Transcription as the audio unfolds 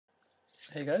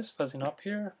Hey guys, Fuzzing Up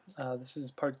here. This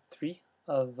is part 3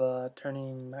 of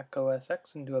turning Mac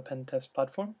OSX into a pen test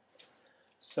platform.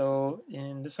 So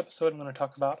in this episode I'm going to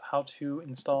talk about how to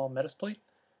install Metasploit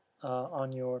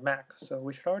on your Mac. So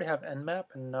we should already have Nmap,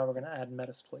 and now we're going to add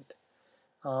Metasploit.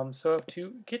 So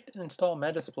to get and install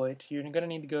Metasploit, you're going to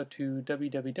need to go to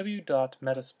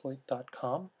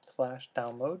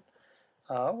www.metasploit.com/download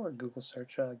or Google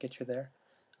search get you there.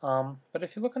 But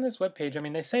if you look on this webpage, I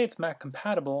mean, they say it's Mac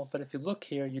compatible, but if you look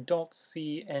here, you don't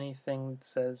see anything that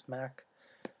says Mac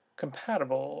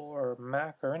compatible or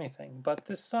Mac or anything. But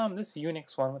this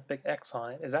Unix one with big X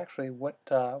on it is actually what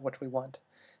we want.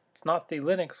 It's not the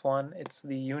Linux one; it's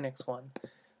the Unix one.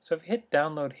 So if you hit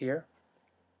download here,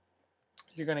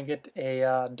 you're going to get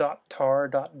a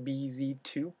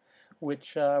 .tar.bz2,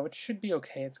 which should be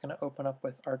okay. It's going to open up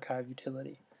with archive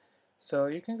utility. So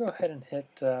you can go ahead and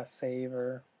hit save,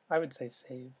 or I would say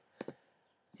save,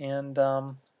 and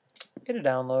hit a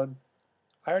download.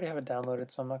 I already have it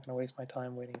downloaded, so I'm not going to waste my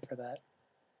time waiting for that.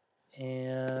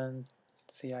 And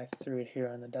see, I threw it here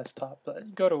on the desktop,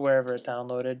 but go to wherever it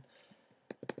downloaded,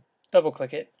 double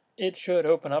click it. It should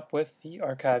open up with the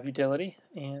archive utility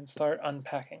and start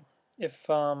unpacking. If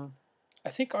I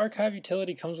think archive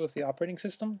utility comes with the operating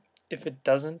system. If it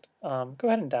doesn't, go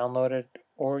ahead and download it,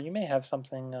 or you may have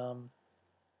something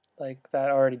like that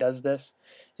already does this.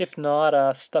 If not,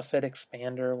 StuffIt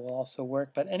Expander will also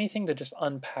work, but anything to just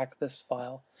unpack this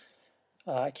file.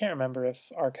 I can't remember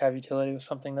if archive utility was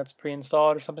something that's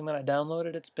pre-installed or something that I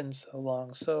downloaded. It's been so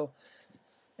long. So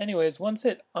anyways, once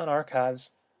it unarchives,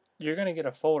 you're going to get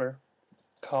a folder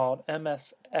called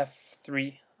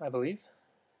MSF3, I believe.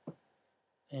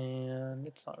 And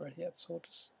it's not ready yet, so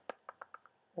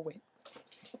we'll wait.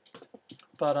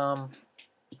 But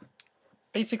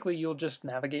basically, you'll just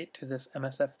navigate to this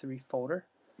MSF3 folder,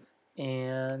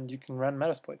 and you can run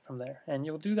Metasploit from there. And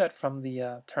you'll do that from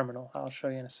the terminal. I'll show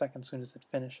you in a second as soon as it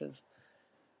finishes.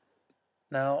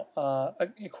 Now,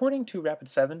 according to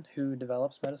Rapid7, who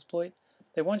develops Metasploit,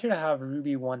 they want you to have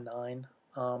Ruby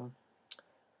 1.9.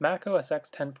 Mac OSX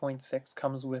 10.6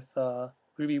 comes with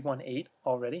Ruby 1.8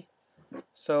 already.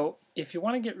 So if you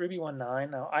want to get Ruby 1.9,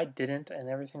 now I didn't, and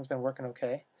everything's been working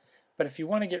okay. But if you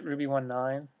want to get Ruby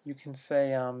 1.9, you can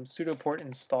say sudo port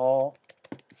install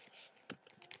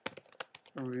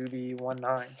Ruby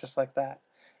 1.9, just like that.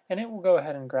 And it will go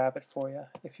ahead and grab it for you.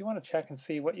 If you want to check and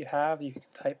see what you have, you can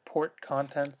type port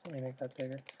contents. Let me make that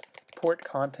bigger. Port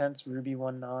contents Ruby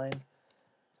 1.9.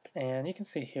 And you can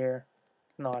see here,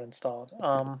 it's not installed.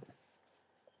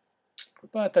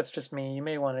 But that's just me. You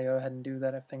may want to go ahead and do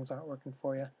that if things aren't working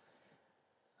for you.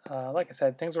 Like I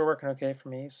said, things were working okay for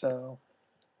me, so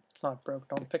it's not broke,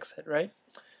 don't fix it, right?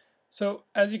 So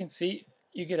as you can see,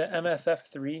 you get an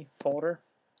MSF3 folder.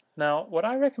 Now, what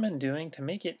I recommend doing to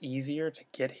make it easier to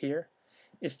get here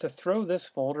is to throw this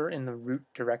folder in the root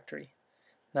directory.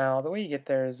 Now, the way you get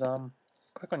there is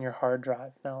click on your hard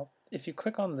drive. Now, if you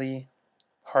click on the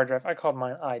hard drive, I called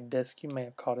mine iDisk, you may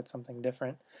have called it something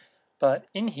different, but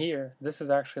in here, this is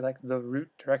actually like the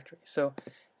root directory. So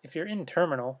if you're in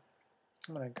terminal,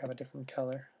 I'm going to grab a different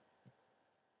color.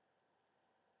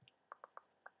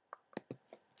 I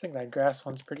think that grass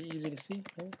one's pretty easy to see.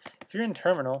 Maybe. If you're in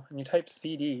terminal and you type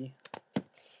cd/,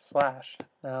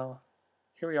 now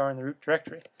here we are in the root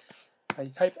directory. You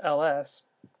type ls,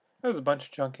 there's a bunch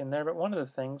of junk in there, but one of the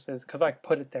things is, because I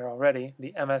put it there already,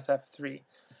 the MSF3.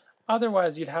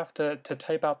 Otherwise, you'd have to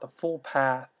type out the full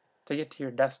path to get to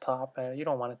your desktop. You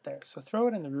don't want it there. So throw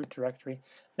it in the root directory.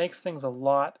 Makes things a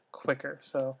lot quicker.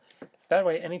 So that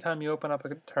way, anytime you open up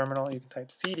a terminal, you can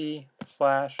type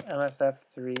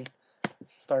cd/MSF3,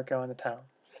 start going to town.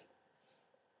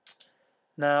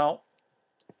 Now,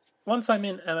 once I'm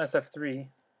in MSF3,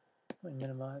 let me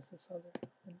minimize this other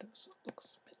window so it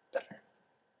looks a bit better.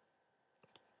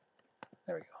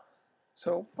 There we go.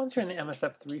 So once you're in the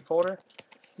MSF3 folder,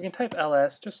 you can type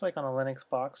ls, just like on a Linux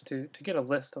box, to get a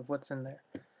list of what's in there.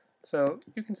 So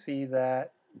you can see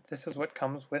that this is what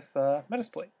comes with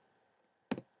Metasploit.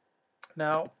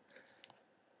 Now,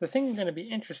 the thing you're going to be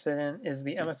interested in is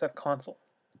the MSF console.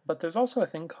 But there's also a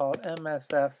thing called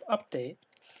MSF update.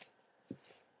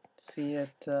 See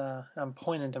it? I'm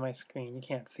pointing to my screen. You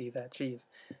can't see that. Jeez.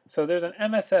 So there's an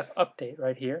MSF update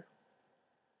right here.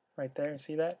 Right there.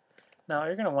 See that? Now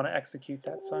you're going to want to execute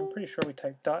that. So I'm pretty sure we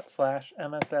type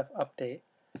 ./MSF update.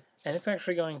 And it's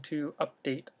actually going to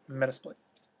update Metasploit.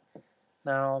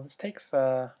 Now this takes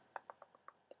quite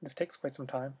some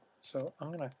time. So I'm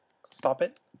going to stop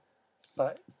it.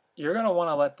 But you're going to want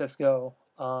to let this go.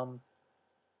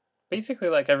 Basically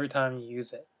like every time you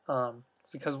use it,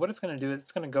 because what it's going to do is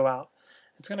it's going to go out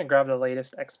it's going to grab the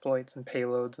latest exploits and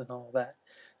payloads and all that.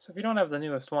 So if you don't have the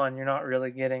newest one, you're not really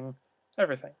getting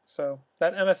everything. So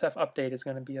that MSF update is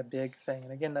going to be a big thing.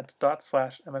 And again, that's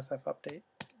 ./MSF update.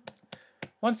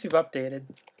 Once you've updated,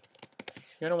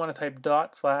 you're going to want to type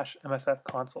 ./MSF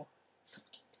console.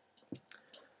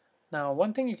 Now,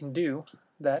 one thing you can do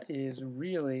that is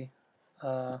really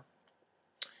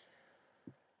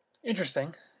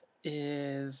interesting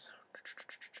is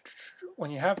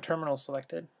when you have terminal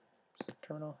selected,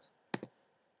 terminal, I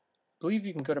believe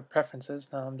you can go to preferences.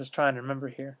 Now I'm just trying to remember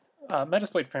here.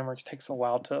 Metasploit framework takes a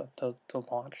while to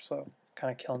launch, so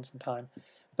kind of killing some time.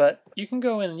 But you can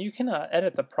go in and you can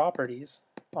edit the properties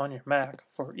on your Mac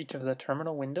for each of the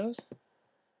terminal windows.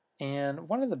 And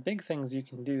one of the big things you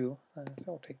can do, so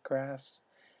I'll take grass,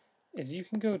 is you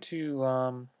can go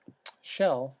to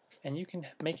shell and you can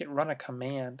make it run a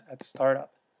command at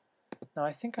startup. Now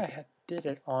I think I did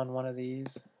it on one of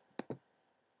these.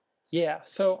 Yeah,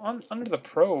 so under the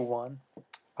Pro one,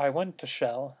 I went to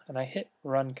shell and I hit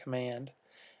run command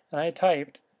and I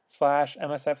typed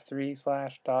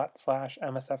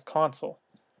 /msf3/./msf console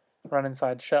run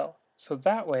inside shell. So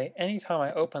that way, anytime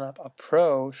I open up a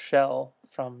Pro shell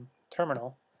from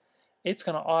terminal, it's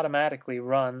going to automatically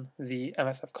run the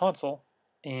MSF console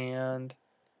and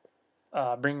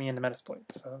bring me into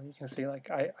Metasploit. So you can see,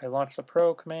 like, I launched the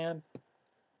Pro command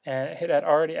and it had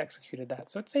already executed that.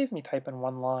 So it saves me typing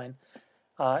one line.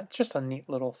 It's just a neat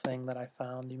little thing that I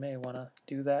found. You may want to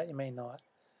do that, you may not.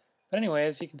 But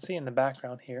anyways, you can see in the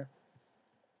background here,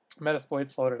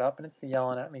 Metasploit's loaded up and it's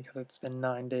yelling at me because it's been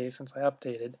 9 days since I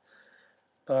updated.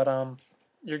 But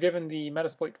you're given the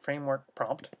Metasploit framework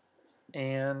prompt,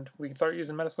 and we can start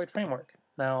using Metasploit framework.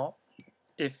 Now,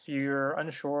 if you're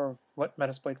unsure of what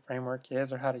Metasploit framework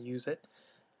is or how to use it,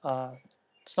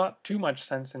 it's not too much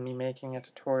sense in me making a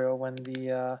tutorial when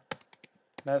the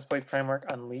Metasploit Framework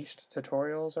Unleashed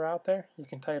tutorials are out there. You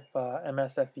can type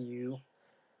MSFU,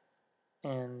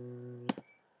 and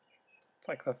it's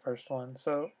like the first one.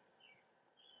 So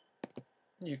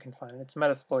you can find it. It's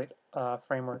Metasploit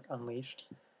Framework Unleashed.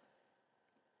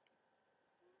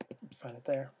 You can find it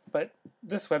there. But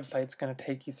this website's going to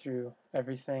take you through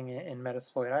everything in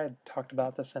Metasploit. I had talked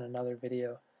about this in another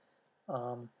video.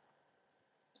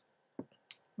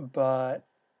 But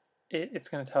it's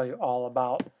going to tell you all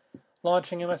about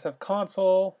launching MSF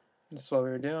console. This is what we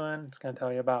were doing. It's going to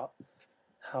tell you about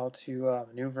how to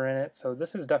maneuver in it. So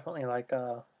this is definitely like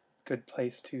a good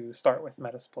place to start with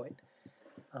Metasploit.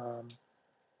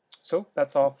 So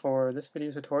that's all for this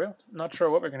video tutorial. Not sure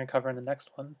what we're going to cover in the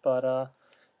next one, but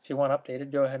if you want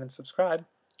updated, go ahead and subscribe.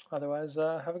 Otherwise,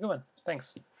 have a good one.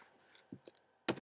 Thanks.